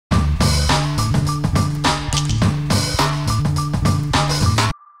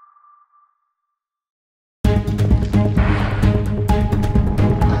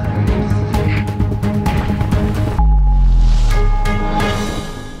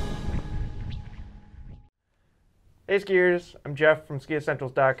Hey skiers, I'm Jeff from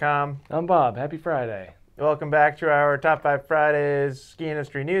Skiessentials.com. I'm Bob. Happy Friday. Welcome back to our Top 5 Fridays ski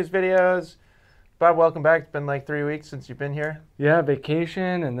industry news videos. Bob, welcome back. It's been like 3 weeks since you've been here. Yeah,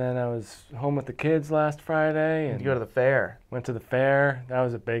 vacation, and then I was home with the kids last Friday. And you go to the fair. Went to the fair. That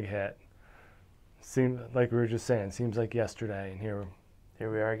was a big hit. Seemed like we were just saying, seems like yesterday, and here we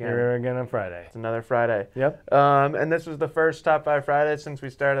are again. Here we are again on Friday. It's another Friday. Yep. And this was the first Top 5 Fridays since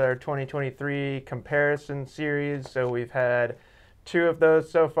we started our 2023 comparison series. So we've had 2 of those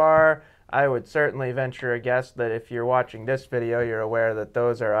so far. I would certainly venture a guess that if you're watching this video, you're aware that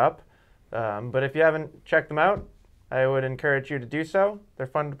those are up. But if you haven't checked them out, I would encourage you to do so. They're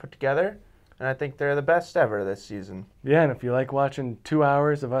fun to put together, and I think they're the best ever this season. Yeah, and if you like watching 2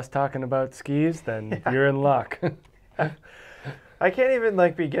 hours of us talking about skis, then you're in luck. I can't even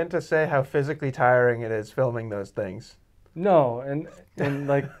begin to say how physically tiring it is filming those things. No, and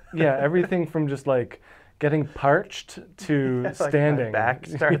yeah, everything from just getting parched to standing. My back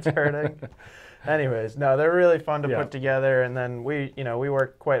starts hurting. Anyways, no, they're really fun to put together, and then we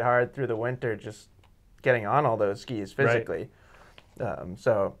worked quite hard through the winter just getting on all those skis physically. Right.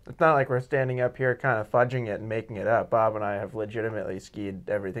 So it's not like we're standing up here kind of fudging it and making it up. Bob and I have legitimately skied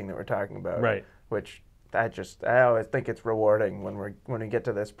everything that we're talking about. Right. Which I always think it's rewarding when we get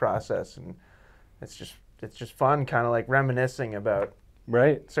to this process, and it's just fun, kind of reminiscing about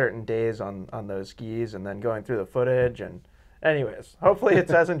certain days on those skis, and then going through the footage. And anyways, hopefully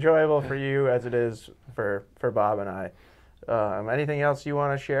it's as enjoyable for you as it is for Bob and I. Anything else you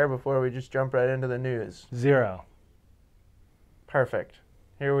want to share before we just jump right into the news? 0. Perfect.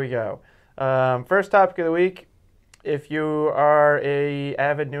 Here we go. First topic of the week. If you are a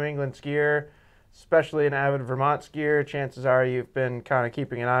avid New England skier, especially an avid Vermont skier, chances are you've been kind of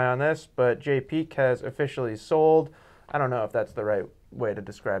keeping an eye on this, but Jay Peak has officially sold. I don't know if that's the right way to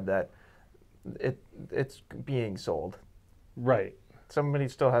describe that. It's being sold. Right. Somebody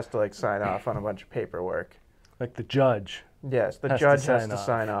still has to sign off on a bunch of paperwork. Like the judge. Yes, the judge has to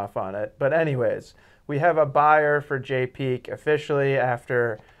sign off on it. But anyways, we have a buyer for Jay Peak officially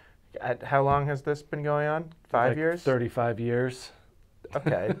after, how long has this been going on? 5 years? 35 years.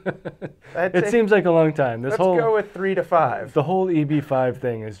 Okay. It seems like a long time. Let's go with 3 to 5. The whole EB5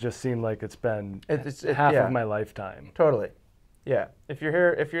 thing has just seemed like it's been half of my lifetime. Totally. Yeah. If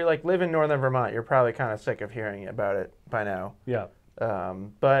you're live in northern Vermont, you're probably kind of sick of hearing about it by now. Yeah.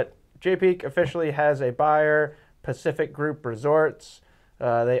 But Jay Peak officially has a buyer, Pacific Group Resorts.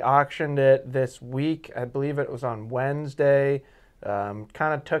 They auctioned it this week. I believe it was on Wednesday. Kind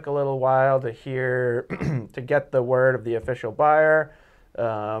of took a little while to to get the word of the official buyer.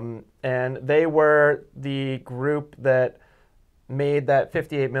 And they were the group that made that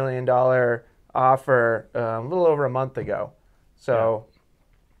 $58 million offer a little over a month ago. So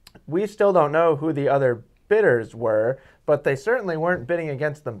we still don't know who the other bidders were, but they certainly weren't bidding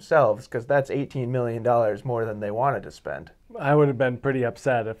against themselves, because that's $18 million more than they wanted to spend. I would have been pretty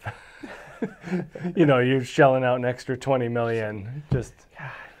upset if, you're shelling out an extra $20 million. Just,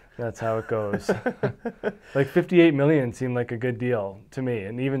 that's how it goes. $58 million seemed like a good deal to me,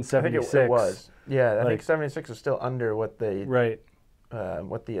 and even 76. I think it was. Yeah, I think 76 is still under what they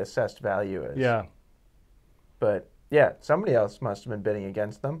what the assessed value is. Yeah. But yeah, somebody else must have been bidding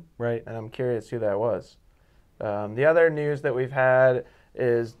against them. Right. And I'm curious who that was. The other news that we've had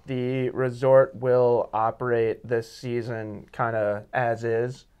is the resort will operate this season kind of as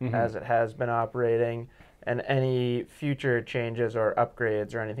is, as it has been operating, and any future changes or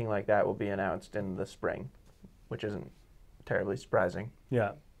upgrades or anything like that will be announced in the spring, which isn't terribly surprising.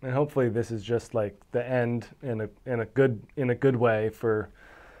 Yeah, and hopefully this is just the end in a good way for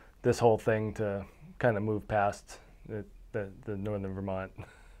this whole thing to kind of move past the northern Vermont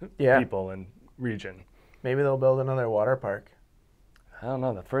people and region. Maybe they'll build another water park. I don't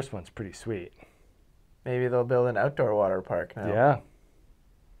know. The first one's pretty sweet. Maybe they'll build an outdoor water park now. Yeah.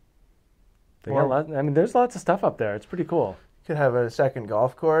 There's lots of stuff up there. It's pretty cool. Could have a second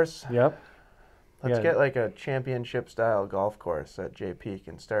golf course. Yep. Let's get a championship-style golf course at Jay Peak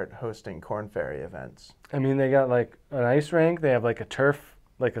and start hosting Corn Ferry events. They got an ice rink. They have a turf,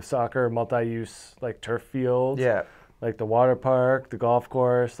 a soccer multi-use turf field. Yeah. The water park, the golf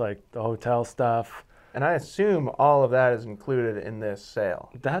course, the hotel stuff. And I assume all of that is included in this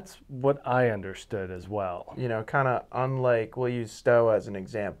sale. That's what I understood as well. Kind of unlike, we'll use Stowe as an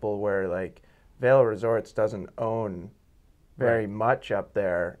example, where Vail Resorts doesn't own very much up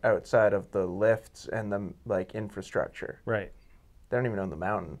there outside of the lifts and the infrastructure. Right. They don't even own the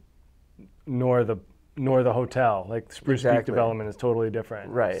mountain. Nor the hotel. Spruce Peak development is totally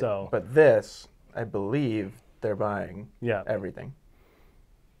different. Right. But this, I believe, they're buying everything.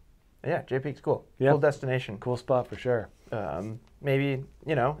 Yeah, Jay Peak's cool. Yep. Cool destination. Cool spot for sure. Maybe,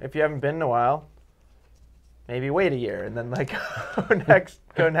 if you haven't been in a while, maybe wait a year and then like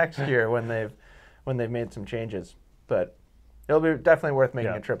go next year when they've made some changes. But it'll be definitely worth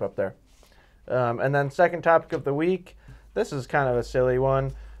making a trip up there. And then second topic of the week, this is kind of a silly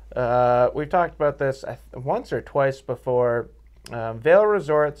one. We've talked about this once or twice before. Vail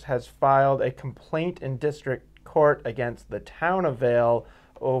Resorts has filed a complaint in district court against the town of Vail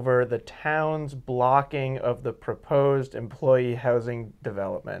over the town's blocking of the proposed employee housing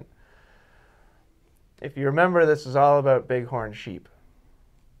development. If you remember, this is all about bighorn sheep.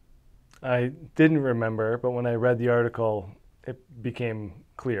 I didn't remember, but when I read the article, it became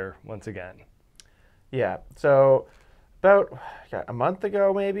clear once again. Yeah, so about a month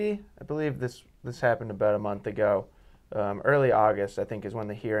ago, maybe, I believe this happened about a month ago. Early August, I think, is when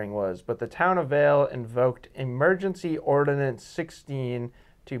the hearing was. But the town of Vail invoked Emergency Ordinance 16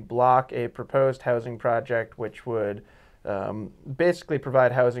 to block a proposed housing project, which would basically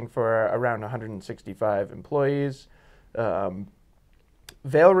provide housing for around 165 employees.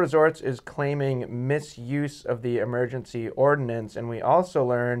 Vail Resorts is claiming misuse of the emergency ordinance, and we also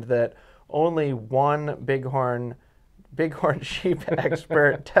learned that only one bighorn sheep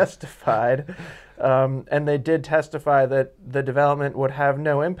expert testified, and they did testify that the development would have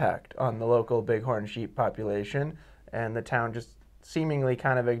no impact on the local bighorn sheep population, and the town just seemingly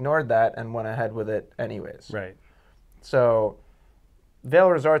kind of ignored that and went ahead with it anyways. Right. So Vail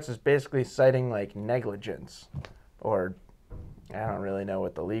Resorts is basically citing like negligence, or I don't really know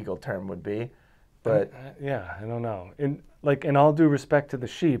what the legal term would be, but yeah, I don't know. In all due respect to the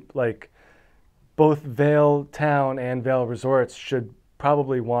sheep, like both Vail Town and Vail Resorts should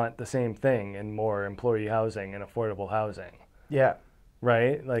probably want the same thing and more employee housing and affordable housing. Yeah.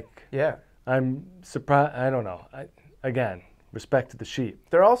 Right? Like, yeah. I'm surprised. I don't know. Again, respect to the sheep.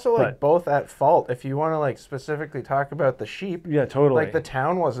 They're also like both at fault. If you want to like specifically talk about the sheep. Yeah, totally. Like the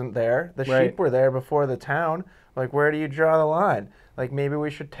town wasn't there. The sheep were there before the town. Like, where do you draw the line? Like, maybe we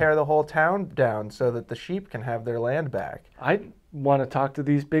should tear the whole town down so that the sheep can have their land back. I want to talk to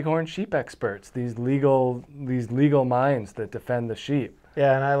these bighorn sheep experts, these legal minds that defend the sheep.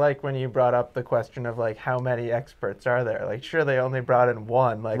 Yeah, and I like when you brought up the question of like how many experts are there? Like, sure, they only brought in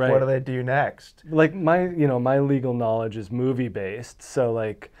one. Like, what do they do next? Like my legal knowledge is movie based, so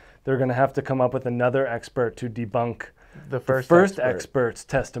like they're going to have to come up with another expert to debunk the first expert's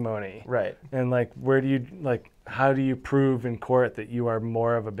testimony. Right. And like, how do you prove in court that you are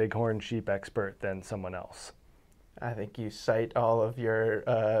more of a bighorn sheep expert than someone else? I think you cite all of your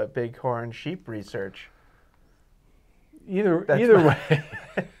bighorn sheep research. Either way,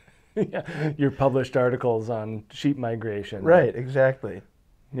 yeah, your published articles on sheep migration. Right, exactly.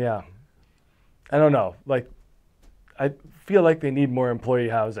 Yeah. I don't know. Like, I feel like they need more employee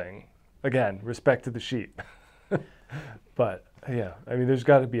housing. Again, respect to the sheep. But, yeah, I mean, there's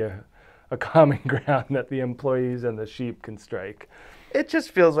got to be a common ground that the employees and the sheep can strike. It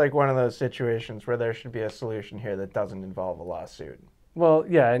just feels like one of those situations where there should be a solution here that doesn't involve a lawsuit. Well,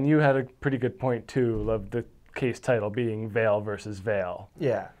 yeah, and you had a pretty good point, too, of the case title being Vail versus Vail.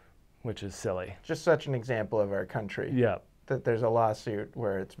 Yeah. Which is silly. Just such an example of our country. Yeah. That there's a lawsuit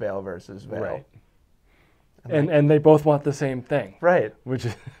where it's Vail versus Vail. Right. And they both want the same thing. Right. Which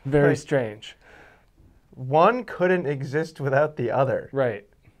is very strange. One couldn't exist without the other. Right.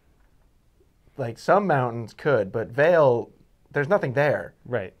 Like, some mountains could, but Vail, there's nothing there.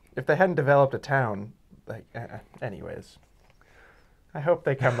 Right. If they hadn't developed a town, like, anyways. I hope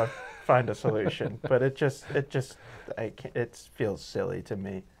they find a solution, but it feels silly to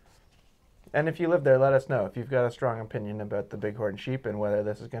me. And if you live there, let us know. If you've got a strong opinion about the bighorn sheep and whether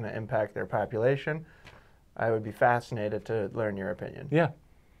this is going to impact their population, I would be fascinated to learn your opinion. Yeah.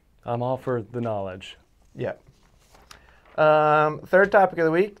 I'm all for the knowledge. Yeah. Third topic of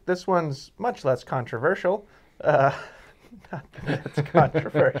the week. This one's much less controversial. Not that it's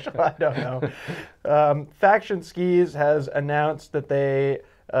controversial, I don't know. Faction Skis has announced that they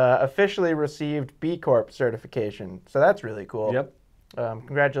officially received B Corp certification. So that's really cool. Yep.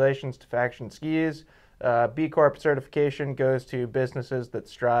 Congratulations to Faction Skis. B Corp certification goes to businesses that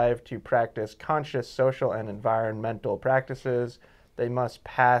strive to practice conscious social and environmental practices. They must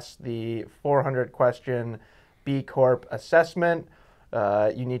pass the 400-question B Corp assessment.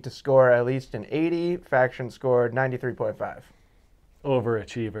 You need to score at least an 80. Faction scored 93.5.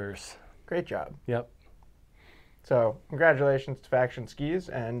 Overachievers. Great job. Yep. So congratulations to Faction Skis.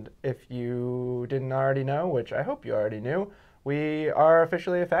 And if you didn't already know, which I hope you already knew, we are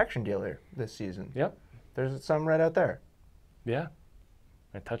officially a faction dealer this season. Yep. There's some right out there. Yeah.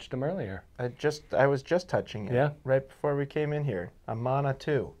 I touched them earlier. I was just touching it. Yeah. Right before we came in here. Amana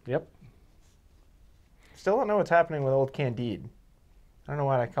 2. Yep. Still don't know what's happening with old Candide. I don't know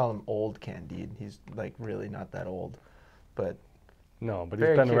why I call him old Candide. He's like really not that old, but No, but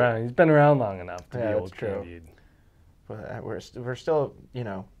very he's been cute. around. He's been around long enough to Yeah, be that's old true. Candide. But we're still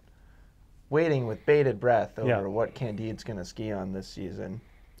waiting with bated breath over Yeah. what Candide's going to ski on this season.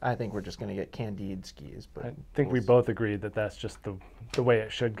 I think we're just going to get Candide skis, but I think we both agreed that that's just the way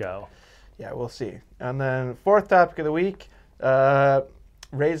it should go. yeah, we'll see. And then fourth topic of the week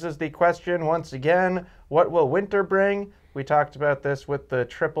raises the question once again: what will winter bring? We talked about this with the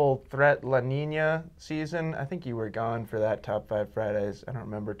triple threat La Nina season. I think you were gone for that Top 5 Fridays. I don't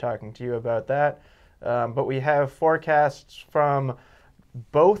remember talking to you about that. But we have forecasts from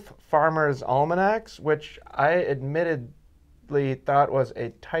both farmers' almanacs, which I admittedly thought was a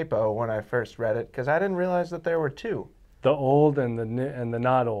typo when I first read it, because I didn't realize that there were two, The old and the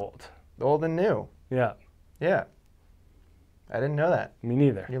not old. the old and new. Yeah, Yeah, I didn't know that. me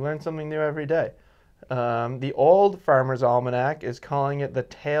neither. You learn something new every day. The old Farmer's Almanac is calling it the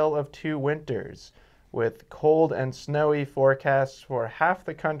Tale of Two Winters, with cold and snowy forecasts for half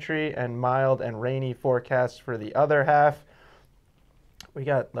the country and mild and rainy forecasts for the other half. We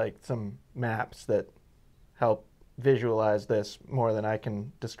got like some maps that help visualize this more than I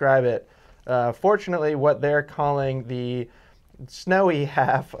can describe it. Fortunately, what they're calling the snowy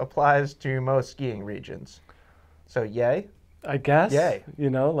half applies to most skiing regions. So yay. I guess. Yay.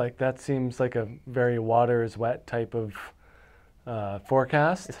 Like that seems like a very water is wet type of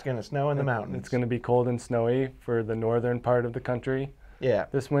forecast. It's going to snow in the mountains. It's going to be cold and snowy for the northern part of the country Yeah.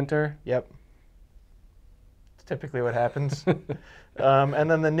 this winter. Yep. It's typically what happens. And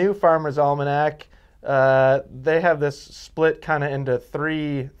then the new Farmer's Almanac, they have this split kind of into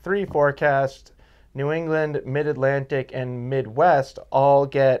three forecasts. New England, Mid-Atlantic, and Midwest all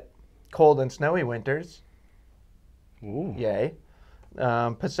get cold and snowy winters. Ooh. Yay.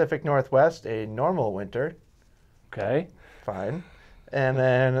 Pacific Northwest, a normal winter. Okay. Fine. And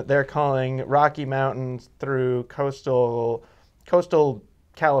then they're calling Rocky Mountains through coastal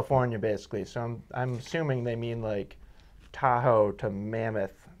California, basically. So I'm assuming they mean like Tahoe to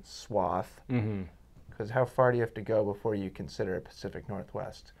Mammoth swath. Mm-hmm. Because how far do you have to go before you consider a Pacific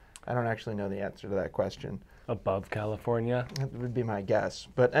Northwest? I don't actually know the answer to that question. Above California. That would be my guess.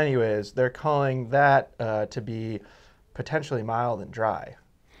 But anyways, they're calling that to be potentially mild and dry,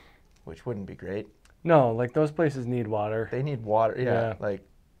 which wouldn't be great. No, like those places need water. They need water. Yeah. Like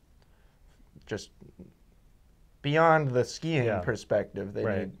just beyond the skiing Yeah. perspective,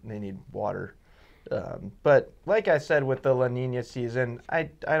 Right. they need water. But like I said with the La Nina season, I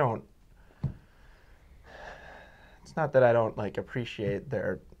don't. It's not that I don't like appreciate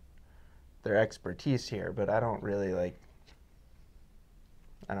their expertise here, but I don't really like.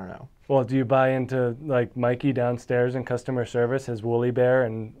 I don't know. Well, do you buy into like Mikey downstairs in customer service, his woolly bear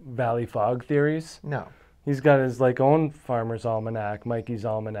and valley fog theories? No. He's got his like own farmer's almanac, Mikey's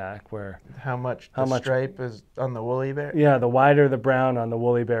almanac, where How much stripe is on the woolly bear? yeah, the wider the brown on the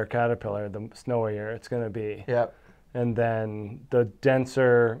woolly bear caterpillar, the snowier it's going to be. Yep. And then the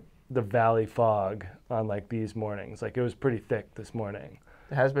denser the valley fog on like these mornings. Like it was pretty thick this morning.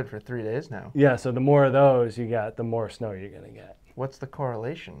 It has been for 3 days now. Yeah, so the more of those you got, the more snow you're going to get. What's the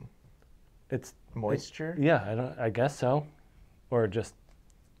correlation? It's Moisture? yeah, I guess so. Or just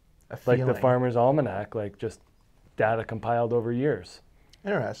A like feeling. the farmer's almanac, like just data compiled over years.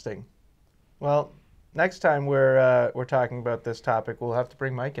 Interesting. Well, next time we're talking about this topic, we'll have to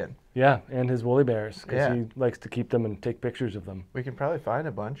bring Mike in. Yeah, and his woolly bears, because Yeah. he likes to keep them and take pictures of them. We can probably find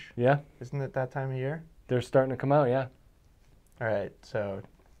a bunch. Yeah, Isn't it that time of year? they're starting to come out, yeah. All right, so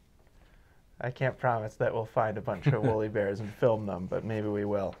I can't promise that we'll find a bunch of woolly bears and film them, but maybe we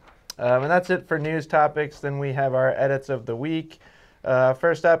will. And that's it for news topics. Then we have our edits of the week.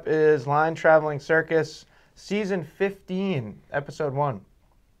 First up is Line Traveling Circus, Season 15, Episode 1.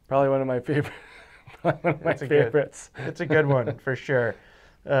 Probably one of my favorite, It's a favorites. It's a good one, for sure.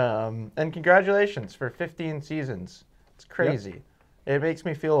 And congratulations for 15 seasons. It's crazy. It makes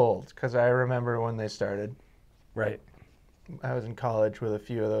me feel old, because I remember when they started. Right. I was in college with a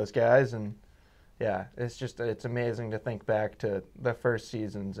few of those guys, and yeah, it's amazing to think back to the first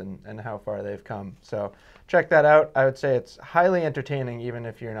seasons and how far they've come. So check that out. I would say it's highly entertaining, even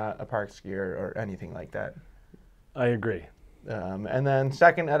if you're not a park skier or anything like that. I agree. And then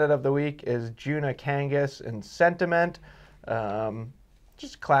second edit of the week is Juna Kangas and Sentiment.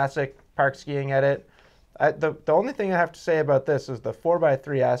 Just classic park skiing edit. The only thing I have to say about this is the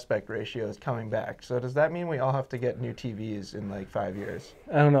 4:3 aspect ratio is coming back. So does that mean we all have to get new TVs in like 5 years?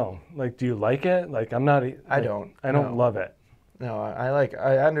 I don't know. Like, do you like it? Like, I'm not. I don't. I don't no. love it. No,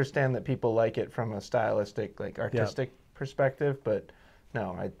 I understand that people like it from a stylistic, like artistic perspective, but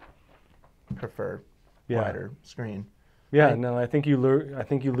no, I prefer wider screen. Yeah, no, I think you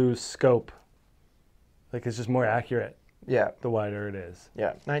lose scope. Like it's just more accurate. Yeah. The wider it is. Yeah,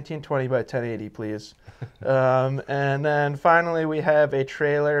 1920 by 1080, please. And then finally, we have a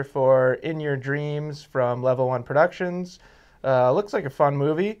trailer for In Your Dreams from Level 1 Productions. Looks like a fun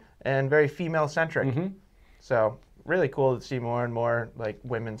movie and very female-centric. Mm-hmm. So really cool to see more and more like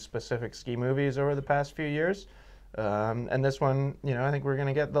women-specific ski movies over the past few years. And this one, I think we're going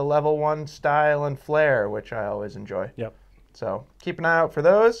to get the Level 1 style and flair, which I always enjoy. Yep. So keep an eye out for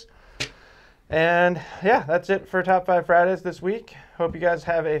those. And yeah, that's it for Top 5 Fridays this week. Hope you guys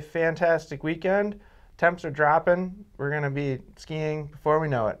have a fantastic weekend. Temps are dropping. We're going to be skiing before we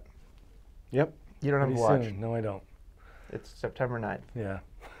know it. Yep. You don't have to watch. Soon. No, I don't. It's September 9th. Yeah.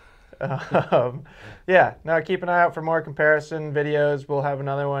 Yeah, now keep an eye out for more comparison videos. We'll have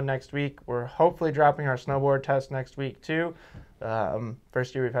another one next week. We're hopefully dropping our snowboard test next week too.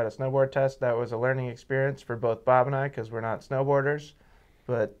 First year we've had a snowboard test. That was a learning experience for both Bob and I because we're not snowboarders.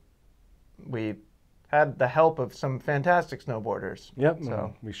 But we had the help of some fantastic snowboarders. Yep.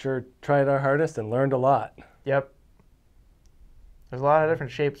 So we sure tried our hardest and learned a lot. Yep. There's a lot of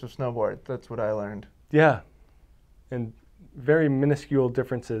different shapes of snowboard. That's what I learned. Yeah. And very minuscule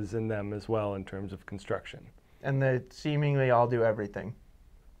differences in them as well in terms of construction. And they seemingly all do everything.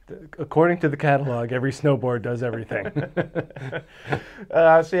 According to the catalog, every snowboard does everything.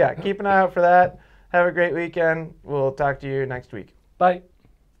 So yeah, keep an eye out for that. Have a great weekend. We'll talk to you next week. Bye.